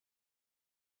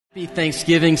Happy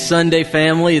Thanksgiving Sunday,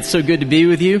 family. It's so good to be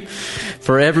with you.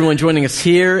 For everyone joining us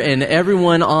here and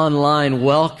everyone online,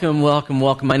 welcome, welcome,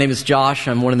 welcome. My name is Josh.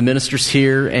 I'm one of the ministers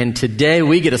here, and today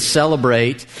we get to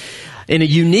celebrate in a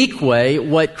unique way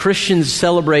what Christians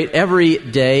celebrate every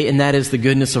day, and that is the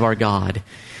goodness of our God.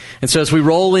 And so as we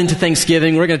roll into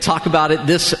Thanksgiving, we're going to talk about it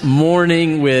this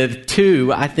morning with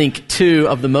two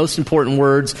of the most important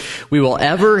words we will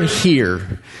ever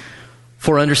hear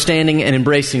for understanding and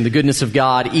embracing the goodness of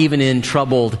God, even in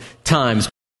troubled times.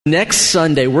 Next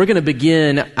Sunday, we're going to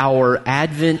begin our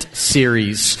Advent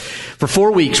series. For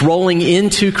 4 weeks, rolling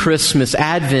into Christmas.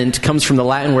 Advent comes from the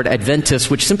Latin word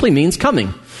adventus, which simply means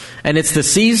coming. And it's the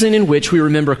season in which we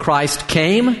remember Christ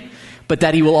came, but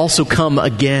that He will also come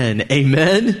again.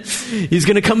 Amen? He's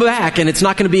going to come back, and it's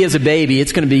not going to be as a baby.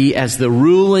 It's going to be as the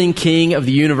ruling King of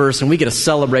the universe, and we get to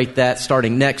celebrate that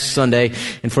starting next Sunday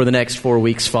and for the next 4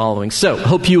 weeks following. So,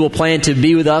 hope you will plan to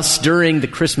be with us during the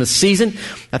Christmas season.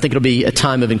 I think it'll be a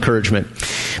time of encouragement.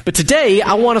 But today,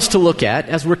 I want us to look at,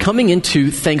 as we're coming into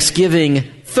Thanksgiving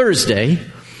Thursday,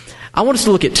 I want us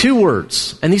to look at two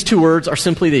words, and these two words are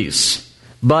simply these: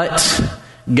 but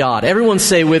God. Everyone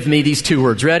say with me these two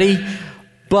words. Ready?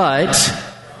 But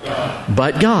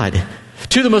God.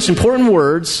 Two of the most important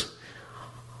words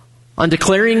on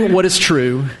declaring what is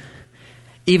true,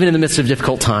 even in the midst of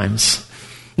difficult times.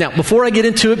 Now, before I get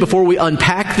into it, before we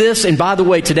unpack this, and by the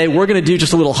way, today we're going to do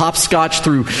just a little hopscotch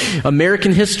through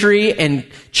American history and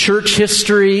church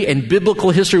history and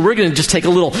biblical history. We're going to just take a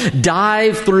little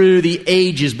dive through the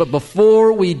ages. But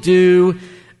before we do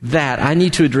that, I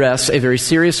need to address a very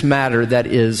serious matter that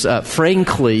is,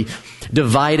 frankly,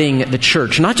 dividing the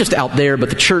church. Not just out there,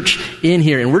 but the church in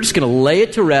here. And we're just going to lay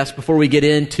it to rest before we get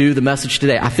into the message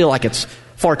today. I feel like it's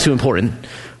far too important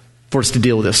for us to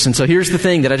deal with this. And so here's the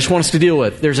thing that I just want us to deal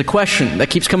with. There's a question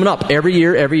that keeps coming up every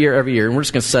year, and we're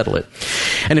just going to settle it.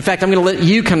 And in fact, I'm going to let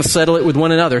you kind of settle it with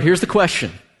one another. Here's the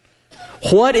question.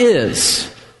 What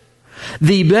is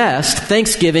the best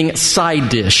Thanksgiving side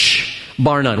dish?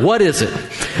 Bar none. What is it?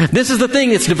 This is the thing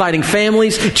that's dividing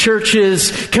families,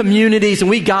 churches, communities,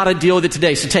 and we got to deal with it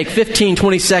today. So take 15,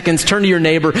 20 seconds, turn to your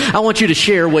neighbor. I want you to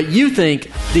share what you think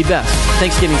the best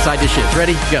Thanksgiving side dish is.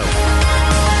 Ready? Go.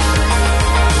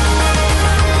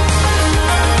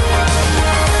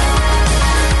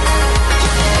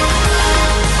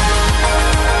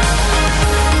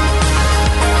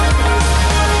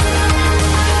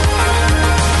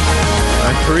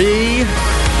 All right, 3,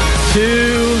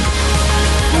 2,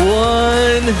 1.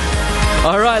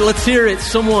 All right, let's hear it.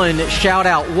 Someone shout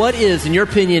out, what is, in your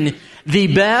opinion, the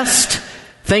best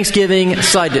Thanksgiving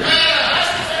side dish?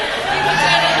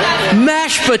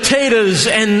 Mashed potatoes,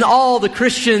 and all the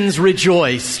Christians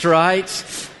rejoiced, right?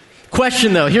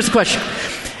 Question, though. Here's the question.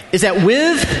 Is that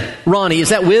with, Ronnie, is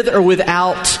that with or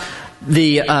without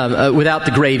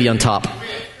the gravy on top?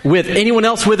 With. Anyone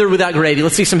else with or without gravy?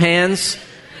 Let's see some hands.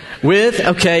 With?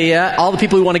 Okay, yeah. All the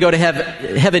people who want to go to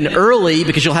heaven early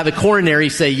because you'll have a coronary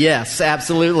say yes,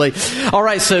 absolutely. All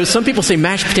right, so some people say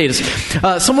mashed potatoes.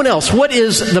 Someone else, what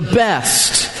is the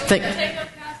best thing?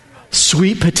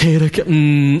 Sweet potato.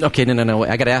 Okay, no.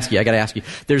 I got to ask you.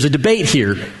 There's a debate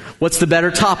here. What's the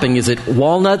better topping? Is it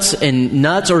walnuts and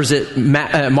nuts, or is it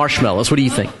marshmallows? What do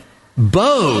you think?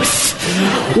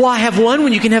 Both. Why have one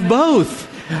when you can have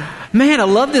both? Man, I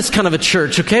love this kind of a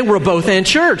church, okay? We're a both and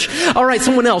church. All right,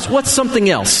 someone else. What's something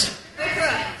else?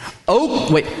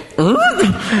 Wait.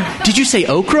 Did you say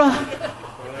okra?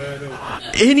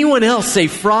 Anyone else say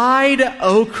fried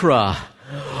okra?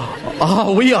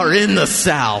 Oh, we are in the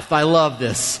South. I love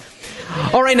this.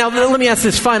 All right, now let me ask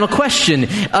this final question.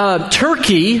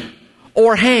 Turkey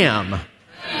or ham?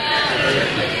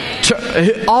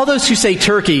 All those who say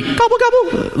turkey, gobble,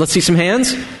 gobble. Let's see some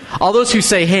hands. All those who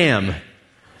say ham.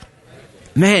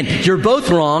 Man, you're both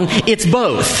wrong. It's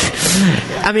both.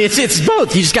 I mean, it's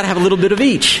both. You just got to have a little bit of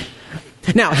each.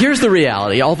 Now, here's the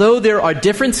reality. Although there are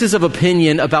differences of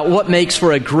opinion about what makes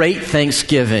for a great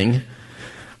Thanksgiving,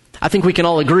 I think we can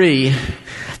all agree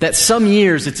that some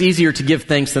years it's easier to give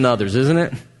thanks than others, isn't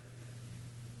it?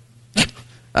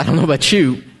 I don't know about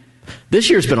you. This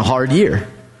year's been a hard year.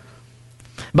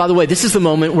 By the way, this is the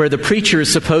moment where the preacher is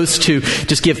supposed to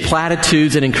just give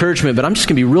platitudes and encouragement, but I'm just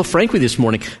going to be real frank with you this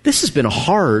morning. This has been a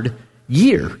hard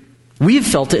year. We've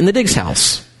felt it in the Diggs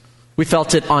house. We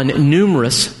felt it on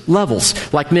numerous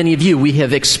levels. Like many of you, we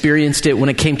have experienced it when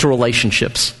it came to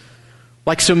relationships.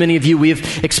 Like so many of you, we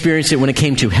have experienced it when it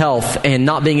came to health and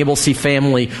not being able to see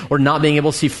family or not being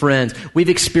able to see friends. We've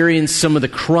experienced some of the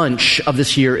crunch of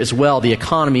this year as well, the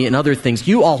economy and other things.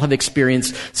 You all have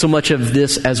experienced so much of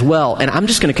this as well. And I'm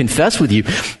just going to confess with you,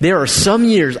 there are some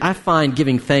years I find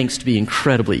giving thanks to be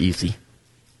incredibly easy.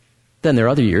 Then there are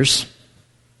other years,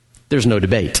 there's no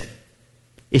debate.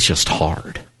 It's just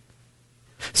hard.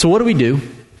 So what do we do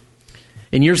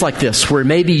in years like this, where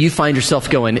maybe you find yourself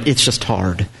going, it's just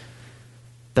hard?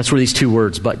 That's where these two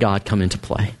words, but God, come into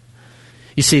play.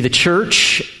 You see, the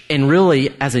church, and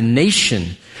really as a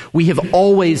nation, we have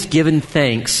always given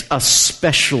thanks,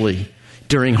 especially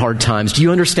during hard times. Do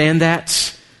you understand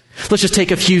that? Let's just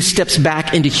take a few steps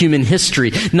back into human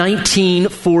history.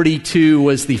 1942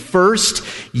 was the first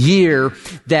year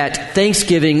that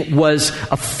Thanksgiving was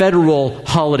a federal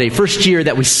holiday. First year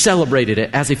that we celebrated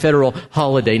it as a federal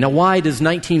holiday. Now, why does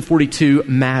 1942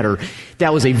 matter?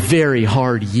 That was a very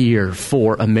hard year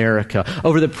for America.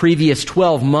 Over the previous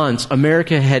 12 months,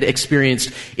 America had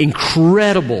experienced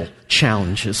incredible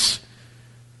challenges.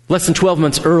 Less than 12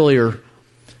 months earlier,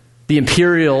 the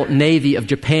Imperial Navy of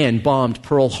Japan bombed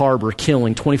Pearl Harbor,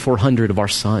 killing 2,400 of our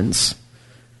sons,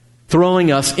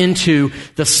 throwing us into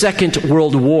the Second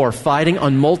World War, fighting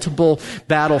on multiple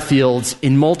battlefields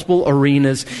in multiple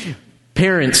arenas,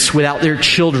 parents without their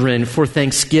children for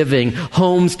Thanksgiving,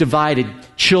 homes divided,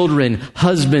 children,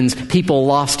 husbands, people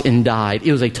lost and died.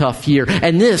 It was a tough year.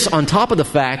 And this on top of the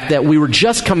fact that we were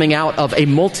just coming out of a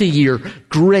multi-year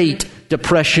Great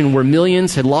Depression where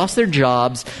millions had lost their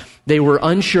jobs. They were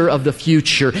unsure of the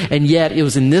future, and yet it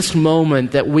was in this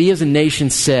moment that we as a nation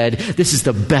said, this is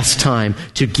the best time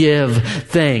to give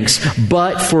thanks.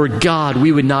 But for God,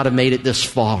 we would not have made it this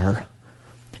far.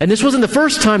 And this wasn't the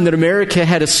first time that America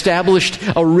had established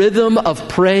a rhythm of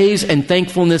praise and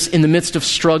thankfulness in the midst of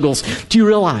struggles. Do you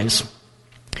realize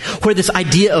where this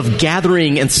idea of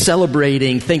gathering and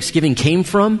celebrating Thanksgiving came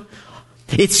from?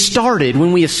 It started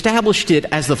when we established it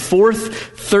as the fourth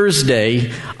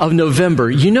Thursday of November.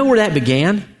 You know where that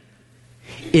began?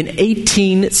 In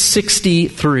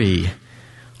 1863.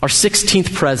 Our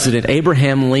 16th president,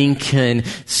 Abraham Lincoln,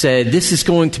 said, this is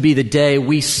going to be the day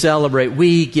we celebrate,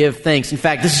 we give thanks. In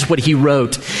fact, this is what he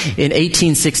wrote in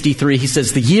 1863. He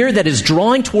says, the year that is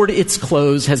drawing toward its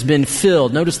close has been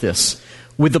filled, notice this,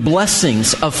 with the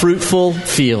blessings of fruitful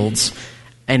fields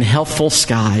and healthful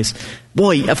skies.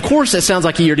 Boy, of course that sounds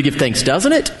like a year to give thanks,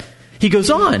 doesn't it? He goes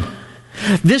on.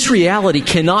 This reality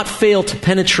cannot fail to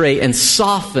penetrate and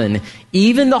soften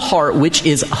even the heart which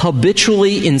is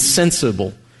habitually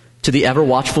insensible to the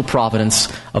ever-watchful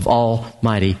providence of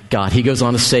Almighty God. He goes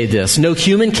on to say this, no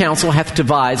human counsel hath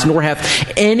devised, nor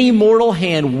hath any mortal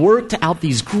hand worked out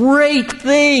these great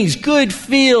things, good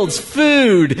fields,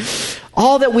 food,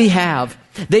 all that we have.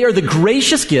 They are the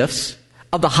gracious gifts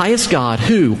of the highest God,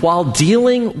 who, while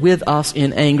dealing with us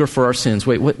in anger for our sins,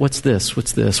 what's this?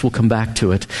 We'll come back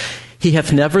to it. He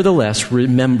hath nevertheless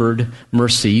remembered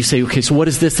mercy. You say, okay, so what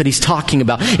is this that he's talking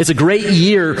about? It's a great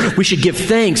year. We should give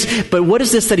thanks. But what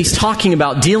is this that he's talking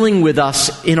about, dealing with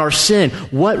us in our sin?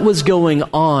 What was going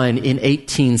on in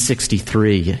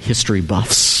 1863, history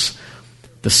buffs?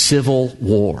 The Civil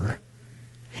War.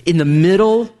 In the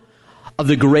middle of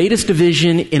the greatest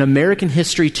division in American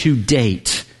history to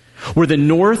date, where the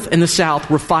North and the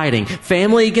South were fighting,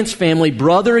 family against family,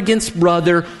 brother against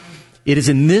brother. It is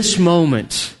in this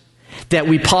moment that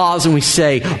we pause and we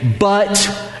say, but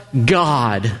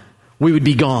God, we would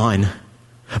be gone.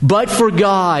 But for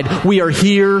God, we are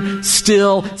here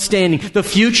still standing. The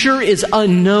future is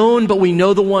unknown, but we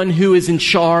know the one who is in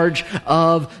charge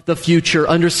of the future.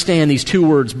 Understand these two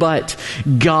words, but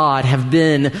God, have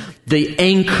been the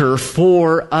anchor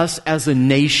for us as a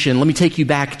nation. Let me take you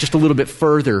back just a little bit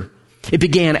further. It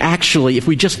began actually, if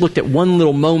we just looked at one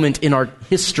little moment in our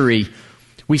history,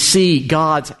 we see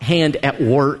God's hand at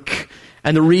work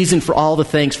and the reason for all the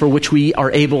thanks for which we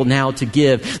are able now to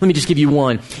give. Let me just give you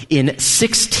one. In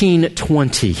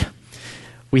 1620,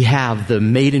 we have the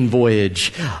maiden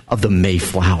voyage of the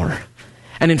Mayflower.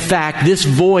 And in fact, this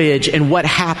voyage and what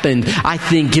happened, I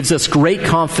think, gives us great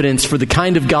confidence for the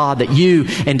kind of God that you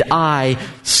and I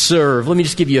serve. Let me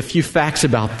just give you a few facts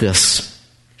about this.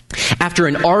 After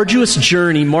an arduous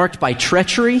journey marked by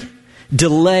treachery,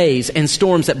 delays, and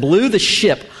storms that blew the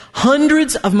ship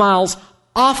hundreds of miles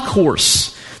off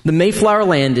course, the Mayflower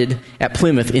landed at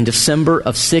Plymouth in December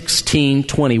of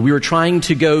 1620. We were trying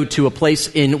to go to a place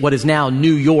in what is now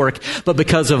New York, but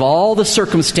because of all the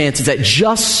circumstances that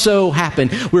just so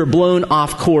happened, we were blown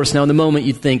off course. Now in the moment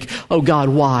you'd think, oh God,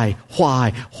 why?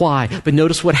 But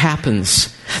notice what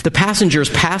happens. The passengers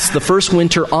passed the first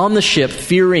winter on the ship,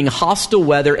 fearing hostile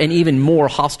weather and even more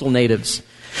hostile natives.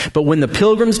 But when the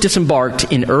pilgrims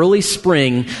disembarked in early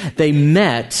spring, they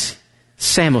met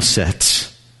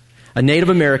Samoset, a Native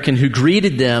American who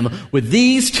greeted them with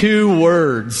these two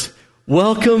words,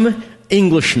 welcome,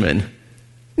 Englishmen.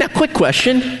 Now, quick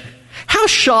question. How How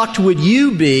shocked would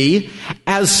you be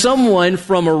as someone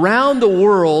from around the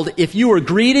world if you were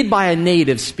greeted by a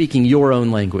native speaking your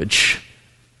own language?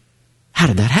 How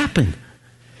did that happen?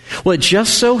 Well, it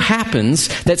just so happens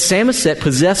that Samoset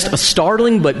possessed a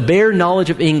startling but bare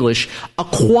knowledge of English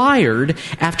acquired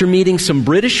after meeting some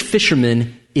British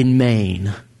fishermen in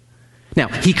Maine. Now,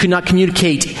 he could not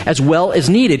communicate as well as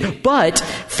needed, but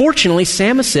fortunately,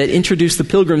 Samoset introduced the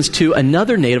Pilgrims to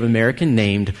another Native American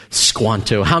named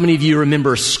Squanto. How many of you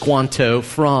remember Squanto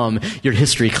from your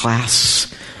history class?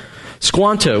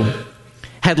 Squanto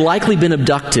had likely been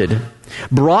abducted,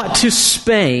 brought to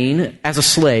Spain as a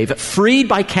slave, freed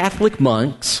by Catholic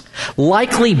monks,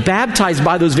 likely baptized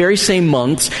by those very same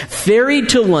monks, ferried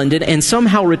to London, and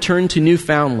somehow returned to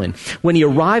Newfoundland. When he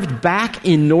arrived back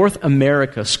in North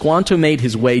America, Squanto made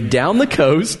his way down the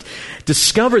coast,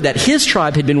 discovered that his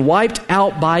tribe had been wiped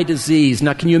out by disease.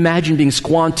 Now, can you imagine being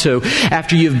Squanto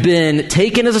after you've been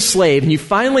taken as a slave and you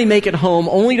finally make it home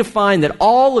only to find that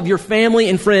all of your family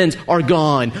and friends are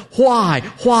gone?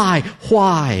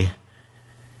 Why?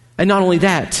 And not only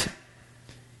that,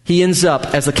 he ends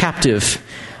up as a captive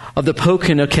of the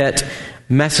Pokanoket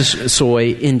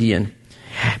Massasoit Indian.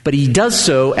 But he does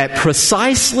so at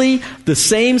precisely the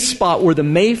same spot where the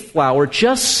Mayflower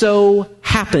just so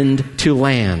happened to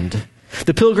land.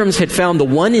 The Pilgrims had found the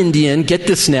one Indian, get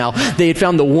this now, they had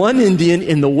found the one Indian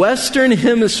in the Western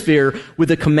Hemisphere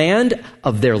with a command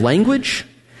of their language,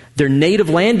 their native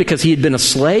land because he had been a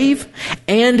slave,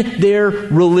 and their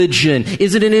religion.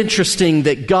 Isn't it interesting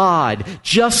that God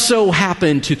just so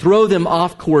happened to throw them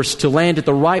off course to land at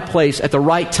the right place at the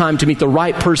right time to meet the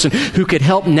right person who could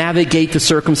help navigate the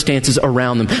circumstances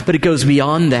around them? But it goes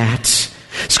beyond that.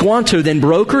 Squanto then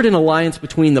brokered an alliance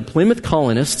between the Plymouth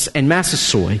colonists and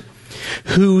Massasoit,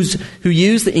 who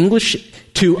used the English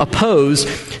to oppose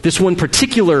this one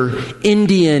particular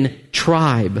Indian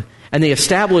tribe. And they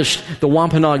established the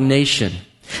Wampanoag Nation.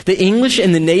 The English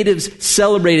and the natives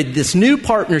celebrated this new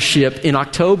partnership in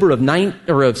October of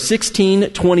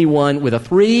 1621 with a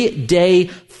 3-day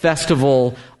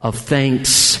festival of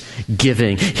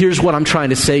Thanksgiving. Here's what I'm trying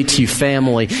to say to you,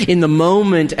 family. In the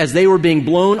moment as they were being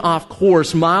blown off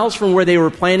course, miles from where they were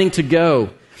planning to go,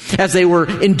 as they were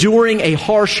enduring a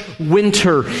harsh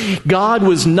winter, God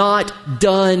was not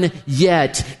done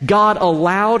yet. God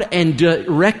allowed and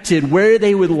directed where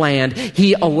they would land.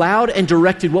 He allowed and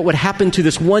directed what would happen to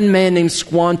this one man named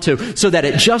Squanto so that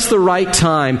at just the right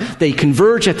time, they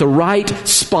converge at the right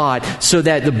spot so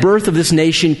that the birth of this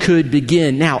nation could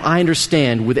begin. Now, I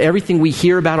understand with everything we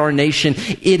hear about our nation,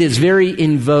 it is very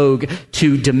in vogue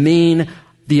to demean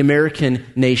the American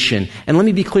nation. And let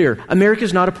me be clear, America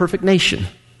is not a perfect nation.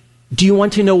 Do you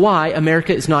want to know why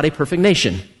America is not a perfect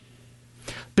nation?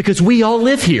 Because we all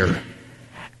live here.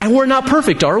 And we're not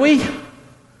perfect, are we?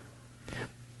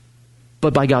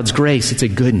 But by God's grace, it's a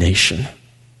good nation.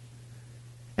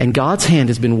 And God's hand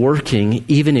has been working,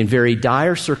 even in very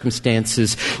dire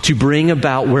circumstances, to bring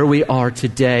about where we are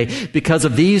today because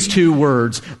of these two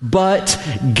words, but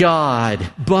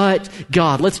God. But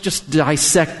God. Let's just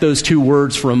dissect those two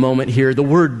words for a moment here. The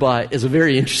word but is a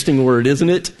very interesting word, isn't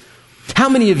it? How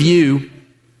many of you,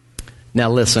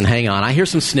 now listen, hang on, I hear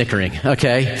some snickering,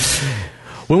 okay?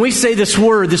 When we say this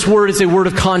word is a word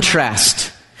of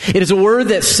contrast. It is a word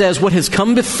that says what has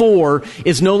come before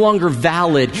is no longer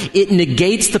valid. It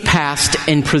negates the past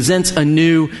and presents a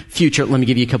new future. Let me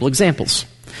give you a couple examples.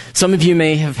 Some of you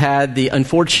may have had the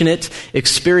unfortunate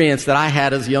experience that I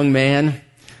had as a young man,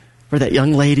 or that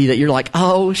young lady that you're like,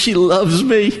 oh, she loves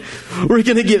me. We're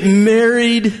going to get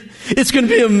married. It's going to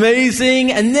be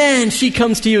amazing. And then she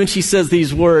comes to you and she says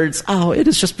these words, oh,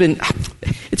 it's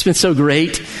been so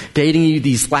great dating you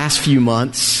these last few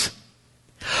months.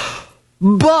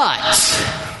 But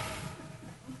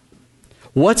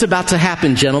what's about to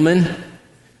happen, gentlemen?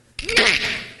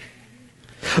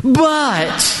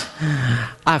 But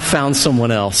I've found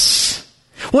someone else.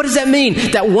 What does that mean?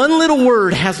 That one little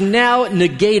word has now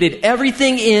negated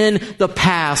everything in the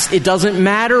past. It doesn't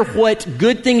matter what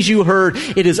good things you heard.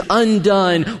 It has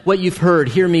undone what you've heard.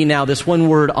 Hear me now. This one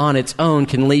word on its own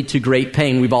can lead to great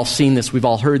pain. We've all seen this. We've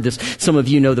all heard this. Some of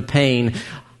you know the pain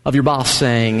of your boss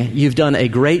saying, you've done a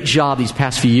great job these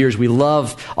past few years. We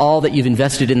love all that you've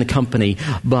invested in the company,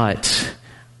 but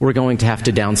we're going to have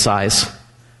to downsize.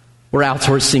 We're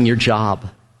outsourcing your job.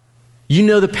 You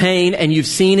know the pain, and you've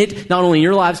seen it, not only in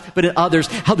your lives, but in others,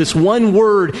 how this one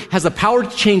word has the power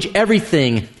to change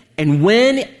everything. And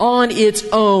when on its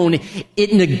own,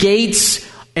 it negates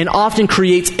and often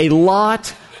creates a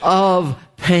lot of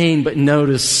pain. But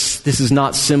notice, this is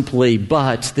not simply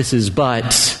but, this is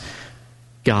but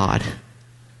God.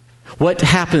 What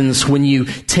happens when you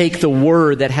take the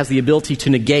word that has the ability to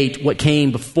negate what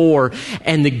came before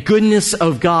and the goodness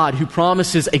of God who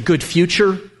promises a good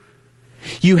future?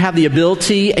 You have the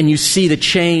ability and you see the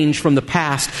change from the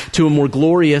past to a more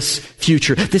glorious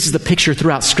future. This is the picture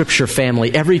throughout Scripture,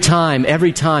 family. Every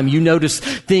time you notice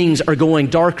things are going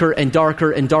darker and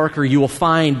darker and darker, you will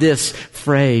find this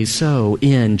phrase. So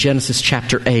in Genesis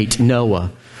chapter 8,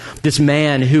 Noah, this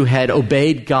man who had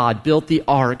obeyed God, built the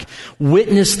ark,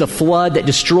 witnessed the flood that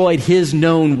destroyed his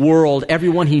known world,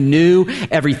 everyone he knew,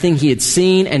 everything he had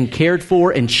seen and cared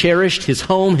for and cherished, his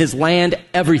home, his land,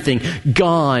 everything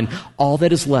gone. All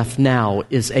that is left now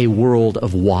is a world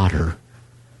of water.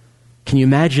 Can you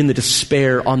imagine the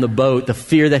despair on the boat, the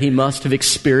fear that he must have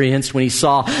experienced when he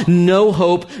saw no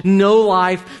hope, no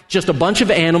life, just a bunch of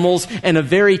animals and a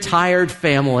very tired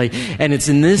family? And it's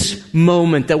in this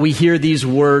moment that we hear these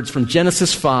words from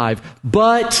Genesis 5,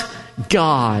 but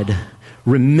God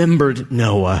remembered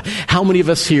Noah. How many of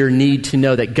us here need to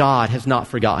know that God has not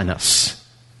forgotten us?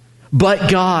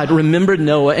 But God remembered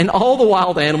Noah and all the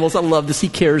wild animals. I love this. He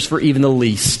cares for even the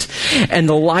least. And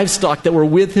the livestock that were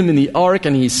with him in the ark,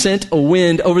 and he sent a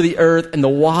wind over the earth, and the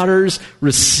waters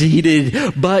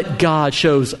receded. But God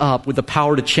shows up with the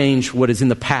power to change what is in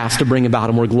the past to bring about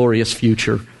a more glorious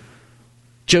future.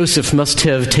 Joseph must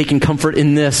have taken comfort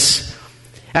in this.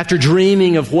 After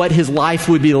dreaming of what his life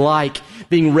would be like,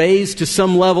 being raised to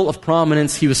some level of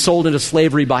prominence, he was sold into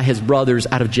slavery by his brothers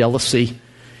out of jealousy.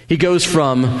 He goes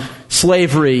from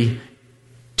slavery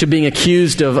to being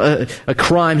accused of a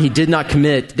crime he did not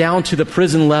commit, down to the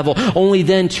prison level, only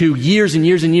then to years and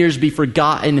years and years be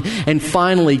forgotten. And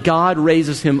finally, God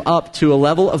raises him up to a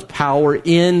level of power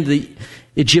in the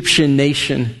Egyptian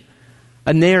nation.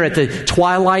 And there at the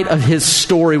twilight of his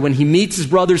story, when he meets his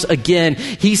brothers again,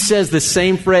 he says the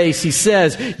same phrase. He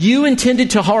says, "You intended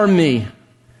to harm me,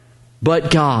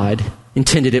 but God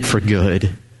intended it for good."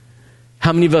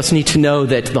 How many of us need to know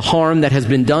that the harm that has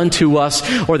been done to us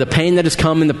or the pain that has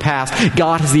come in the past,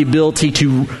 God has the ability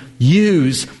to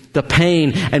use the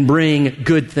pain and bring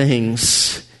good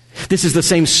things? This is the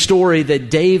same story that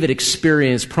David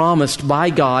experienced, promised by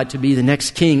God to be the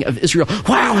next king of Israel.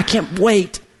 Wow, I can't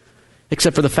wait.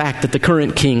 Except for the fact that the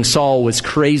current king, Saul, was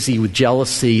crazy with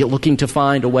jealousy, looking to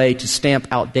find a way to stamp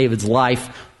out David's life.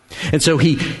 And so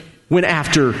he went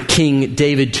after King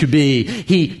David to be.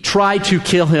 He tried to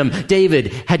kill him.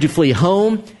 David had to flee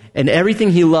home and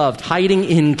everything he loved, hiding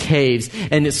in caves.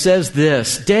 And it says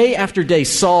this, day after day,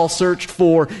 Saul searched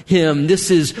for him.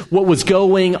 This is what was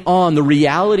going on, the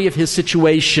reality of his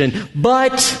situation.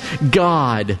 But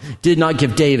God did not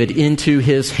give David into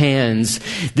his hands.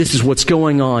 This is what's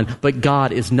going on, but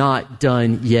God is not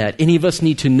done yet. Any of us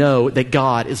need to know that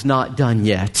God is not done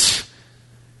yet.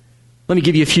 Let me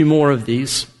give you a few more of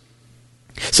these.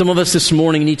 Some of us this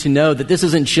morning need to know that this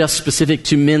isn't just specific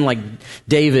to men like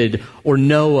David or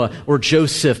Noah or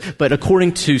Joseph, but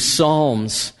according to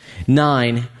Psalms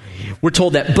 9, we're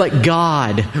told that, but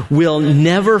God will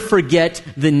never forget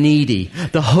the needy.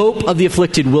 The hope of the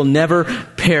afflicted will never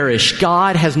perish.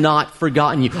 God has not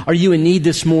forgotten you. Are you in need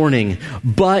this morning?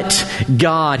 But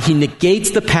God, He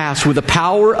negates the past with the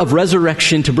power of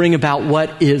resurrection to bring about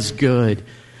what is good.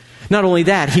 Not only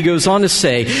that, he goes on to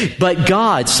say, but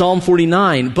God, Psalm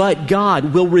 49, but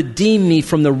God will redeem me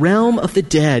from the realm of the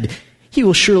dead. He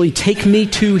will surely take me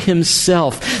to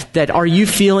Himself. That are you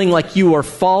feeling like you are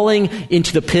falling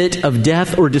into the pit of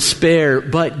death or despair?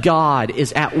 But God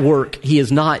is at work. He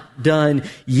is not done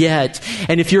yet.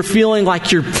 And if you're feeling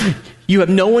like you have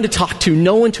no one to talk to,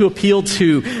 no one to appeal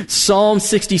to, Psalm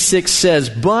 66 says,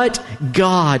 but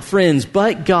God, friends,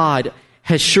 but God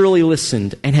has surely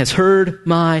listened and has heard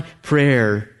my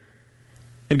prayer.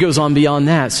 It goes on beyond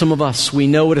that. Some of us, we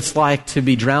know what it's like to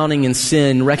be drowning in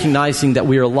sin, recognizing that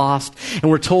we are lost. And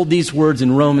we're told these words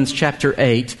in Romans chapter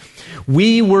 8.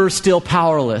 We were still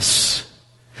powerless.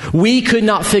 We could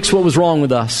not fix what was wrong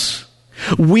with us.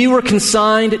 We were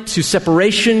consigned to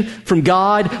separation from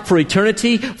God for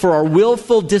eternity for our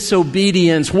willful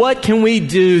disobedience. What can we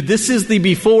do? This is the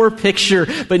before picture,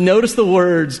 but notice the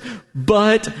words,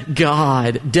 but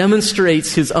God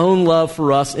demonstrates His own love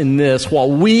for us in this.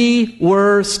 While we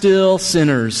were still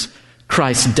sinners,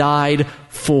 Christ died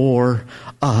for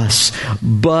us.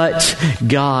 But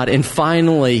God. And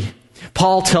finally,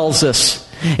 Paul tells us,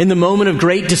 in the moment of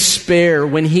great despair,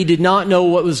 when he did not know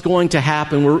what was going to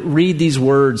happen, we'll read these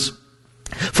words.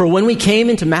 For when we came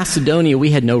into Macedonia,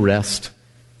 we had no rest,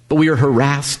 but we were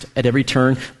harassed at every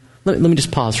turn. Let me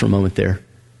just pause for a moment there.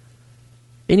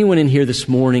 Anyone in here this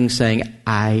morning saying,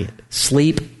 I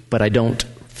sleep, but I don't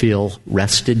feel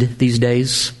rested these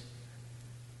days?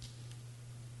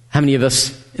 How many of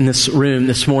us in this room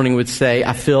this morning would say,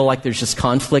 I feel like there's just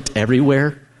conflict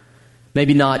everywhere?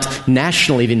 Maybe not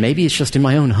nationally even. Maybe it's just in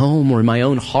my own home or in my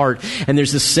own heart. And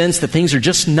there's this sense that things are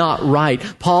just not right.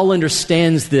 Paul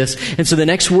understands this. And so the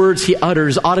next words he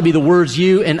utters ought to be the words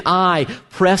you and I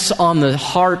press on the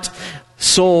heart,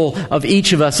 soul of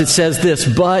each of us. It says this,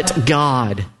 but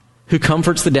God, who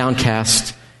comforts the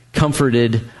downcast,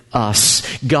 comforted us.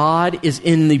 God is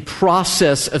in the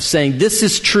process of saying, this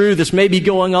is true, this may be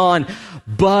going on,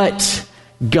 but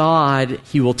God,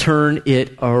 He will turn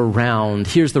it around.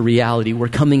 Here's the reality. We're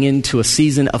coming into a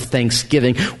season of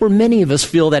Thanksgiving where many of us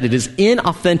feel that it is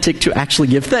inauthentic to actually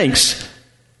give thanks.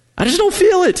 I just don't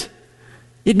feel it.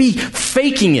 It'd be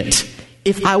faking it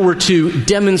if I were to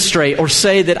demonstrate or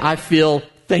say that I feel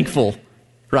thankful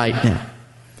right now.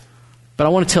 But I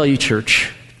want to tell you,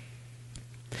 church,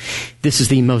 this is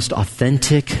the most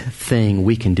authentic thing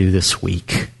we can do this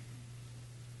week.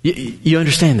 You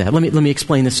understand that? Let me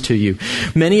explain this to you.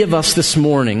 Many of us this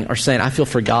morning are saying, I feel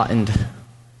forgotten.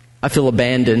 I feel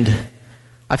abandoned.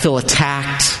 I feel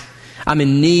attacked. I'm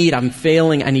in need. I'm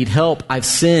failing. I need help. I've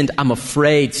sinned. I'm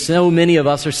afraid. So many of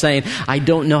us are saying, I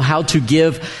don't know how to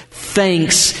give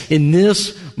thanks in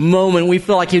this moment. We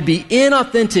feel like it'd be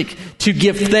inauthentic to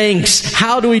give thanks.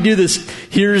 How do we do this?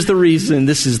 Here's the reason.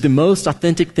 This is the most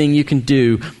authentic thing you can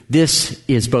do. This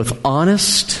is both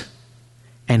honest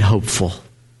and hopeful.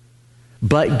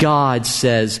 But God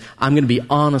says, I'm going to be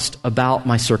honest about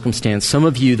my circumstance. Some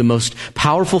of you, the most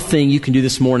powerful thing you can do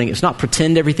this morning is not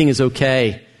pretend everything is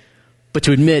okay, but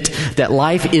to admit that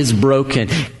life is broken.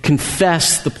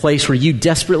 Confess the place where you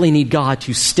desperately need God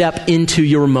to step into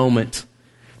your moment.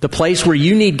 The place where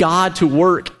you need God to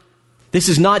work. This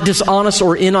is not dishonest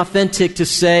or inauthentic to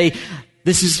say,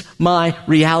 this is my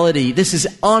reality. This is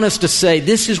honest to say,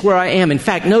 this is where I am. In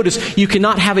fact, notice, you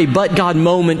cannot have a but God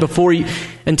moment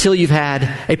until you've had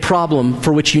a problem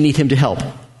for which you need Him to help.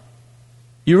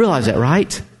 You realize that,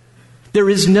 right?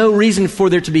 There is no reason for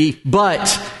there to be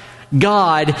but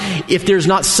God if there's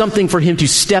not something for Him to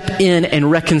step in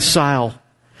and reconcile.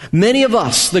 Many of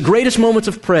us, the greatest moments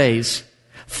of praise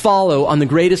follow on the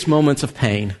greatest moments of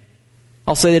pain.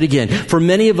 I'll say that again. For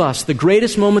many of us, the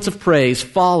greatest moments of praise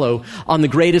follow on the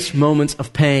greatest moments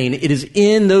of pain. It is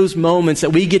in those moments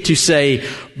that we get to say,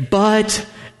 but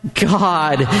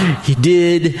God, He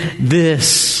did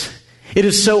this. It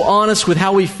is so honest with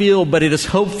how we feel, but it is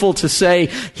hopeful to say,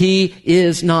 He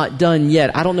is not done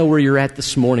yet. I don't know where you're at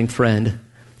this morning, friend.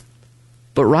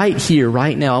 But right here,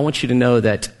 right now, I want you to know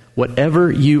that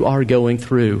whatever you are going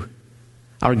through,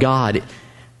 our God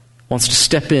wants to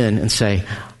step in and say,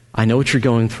 I know what you're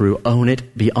going through. Own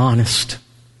it. Be honest.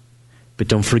 But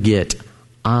don't forget,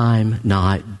 I'm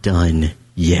not done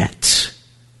yet.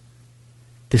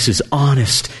 This is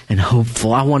honest and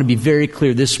hopeful. I want to be very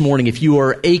clear this morning. If you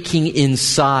are aching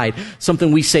inside,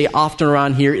 something we say often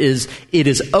around here is, it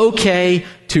is okay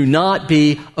to not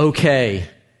be okay.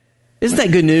 Isn't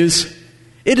that good news?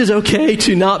 It is okay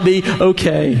to not be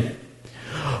okay.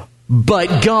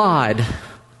 But God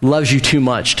loves you too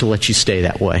much to let you stay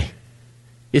that way.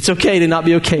 It's okay to not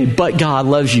be okay, but God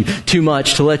loves you too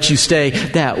much to let you stay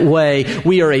that way.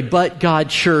 We are a but God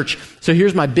church. So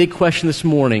here's my big question this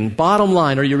morning. Bottom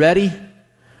line, are you ready?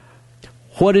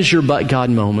 What is your but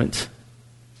God moment?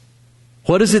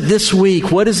 What is it this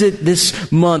week? What is it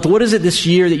this month? What is it this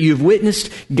year that you've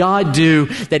witnessed God do,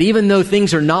 that even though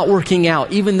things are not working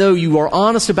out, even though you are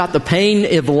honest about the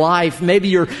pain of life, maybe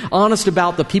you're honest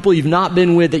about the people you've not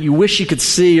been with that you wish you could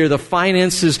see, or the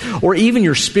finances, or even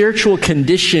your spiritual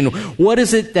condition, what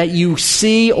is it that you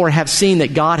see or have seen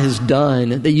that God has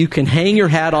done that you can hang your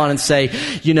hat on and say,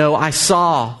 you know, I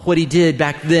saw what He did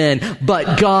back then,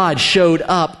 but God showed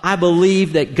up. I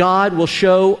believe that God will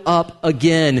show up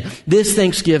again. This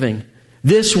Thanksgiving,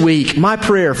 this week, my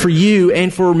prayer for you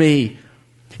and for me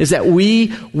is that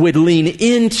we would lean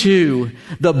into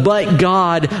the but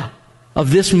God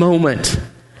of this moment.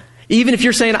 Even if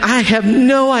you're saying, I have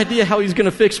no idea how He's going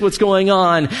to fix what's going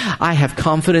on, I have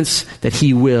confidence that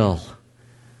He will.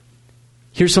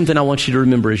 Here's something I want you to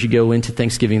remember as you go into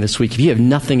Thanksgiving this week. If you have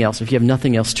nothing else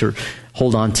to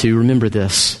hold on to, remember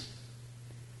this.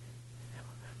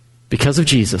 Because of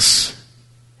Jesus,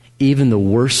 even the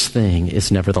worst thing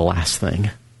is never the last thing.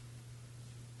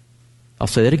 I'll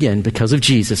say that again. Because of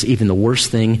Jesus, even the worst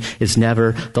thing is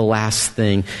never the last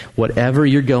thing. Whatever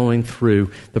you're going through,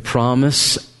 the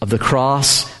promise of the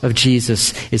cross of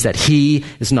Jesus is that He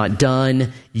is not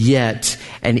done yet.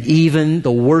 And even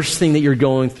the worst thing that you're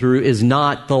going through is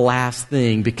not the last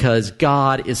thing, because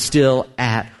God is still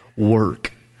at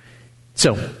work.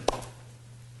 So,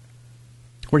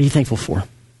 what are you thankful for?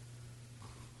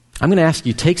 I'm going to ask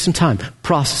you, take some time,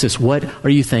 process this. What are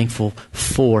you thankful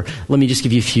for? Let me just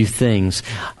give you a few things.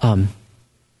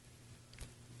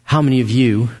 How many of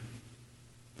you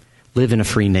live in a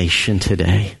free nation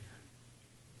today?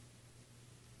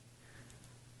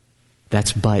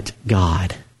 That's but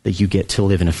God that you get to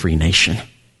live in a free nation.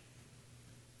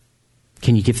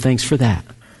 Can you give thanks for that?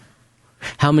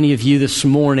 How many of you this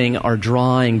morning are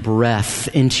drawing breath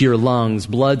into your lungs,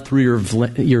 blood through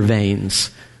your veins?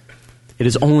 It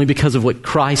is only because of what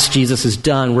Christ Jesus has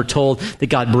done. We're told that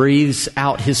God breathes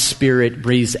out His Spirit,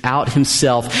 breathes out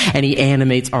Himself, and He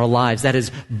animates our lives. That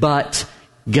is but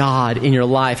God in your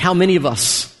life. How many of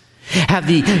us have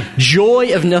the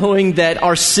joy of knowing that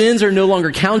our sins are no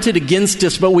longer counted against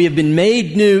us, but we have been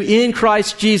made new in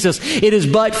Christ Jesus? It is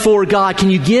but for God. Can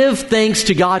you give thanks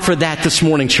to God for that this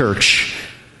morning, church?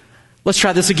 Let's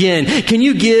try this again. Can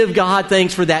you give God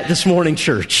thanks for that this morning,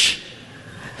 church?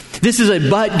 This is a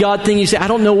but God thing. You say, I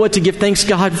don't know what to give thanks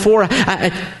God for.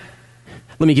 Let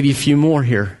me give you a few more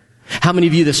here. How many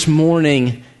of you this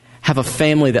morning have a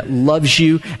family that loves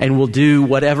you and will do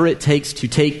whatever it takes to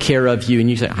take care of you? And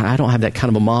you say, I don't have that kind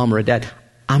of a mom or a dad.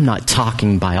 I'm not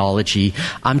talking biology.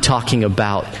 I'm talking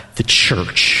about the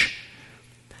church.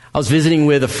 I was visiting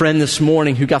with a friend this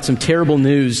morning who got some terrible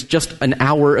news. Just an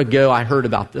hour ago, I heard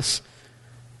about this.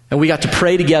 And we got to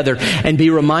pray together and be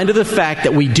reminded of the fact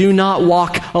that we do not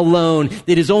walk alone.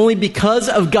 It is only because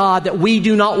of God that we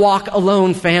do not walk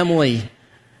alone, family.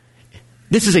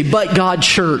 This is a but God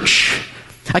church.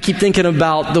 I keep thinking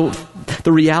about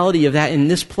the reality of that in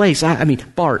this place. I mean,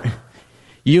 Bart,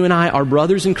 you and I are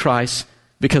brothers in Christ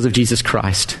because of Jesus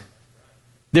Christ.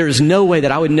 There is no way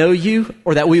that I would know you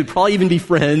or that we would probably even be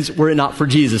friends were it not for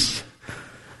Jesus.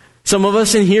 Some of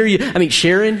us in here,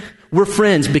 Sharon, we're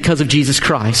friends because of Jesus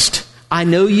Christ. I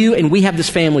know you and we have this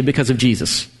family because of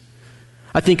Jesus.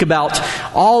 I think about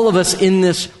all of us in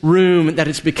this room that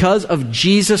it's because of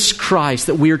Jesus Christ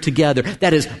that we are together.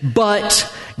 That is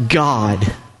but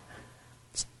God.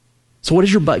 So what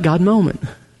is your but God moment?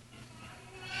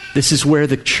 This is where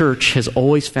the church has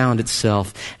always found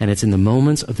itself, and it's in the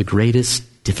moments of the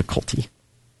greatest difficulty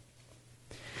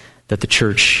that the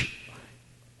church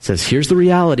says, here's the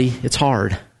reality, it's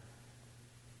hard.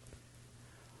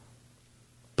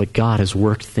 But God has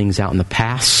worked things out in the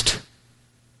past.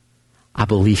 I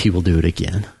believe He will do it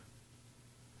again.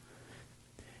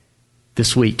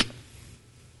 This week,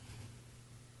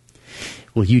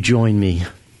 will you join me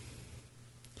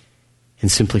in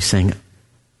simply saying,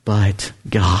 but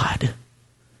God,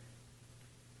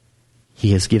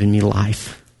 He has given me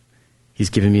life.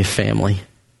 He's given me a family.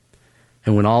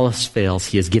 And when all else fails,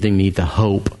 He has given me the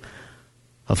hope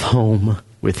of home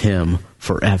with Him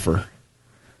forever.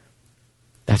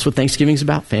 That's what Thanksgiving is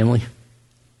about, family.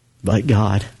 But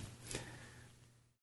God.